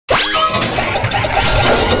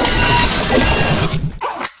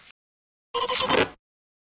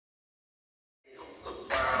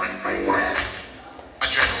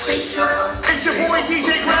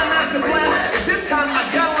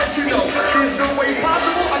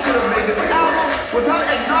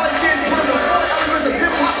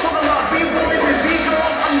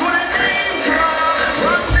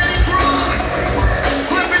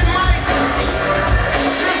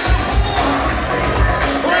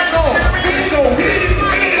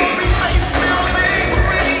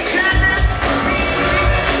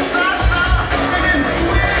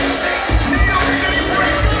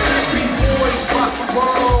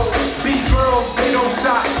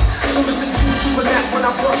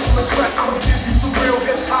up on the track, I'ma give you some real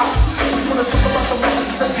hip-hop. We gonna talk about the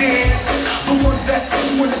masters of the dance, the ones that put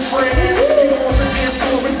you in the trance. Get on the dance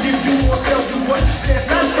floor and give you more, tell you what dance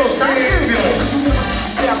is the dance. Cause you never see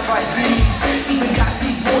styles like these. Even got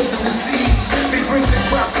B-boys in the siege. They bring the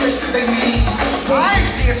crowd straight to their knees.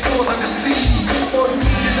 These dance floors under siege. All you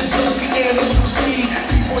need is a drum team and a little speed.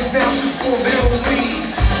 B-boys now shoot for their own lead.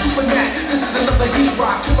 Super Nat, this is another heat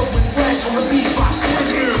rock. Killer with flash on the beatbox. Right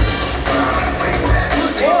here.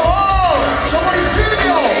 Whoa! Nobody see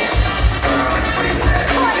you!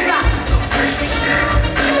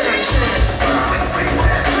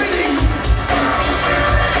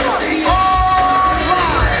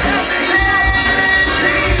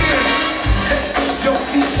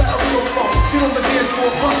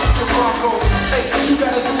 Hey, you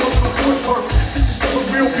gotta do a little footwork. This is for the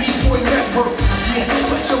real B-boy network. Yeah,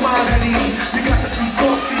 put your mind at ease. You got to be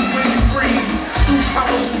frosty when you freeze. Do power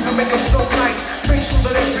moves and make them so nice. Make sure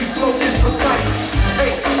that every flow is precise.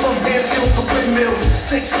 Hey, from hand skills to windmills,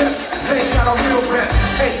 6 steps, they got a real rep.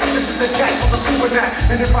 Hey, this is the cat for the Super Nat.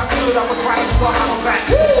 And if I could, I would try to do a hollow back.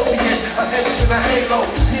 So be it, a head spin, a halo.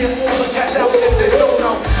 Yeah, for all the cats out there that don't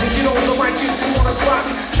know.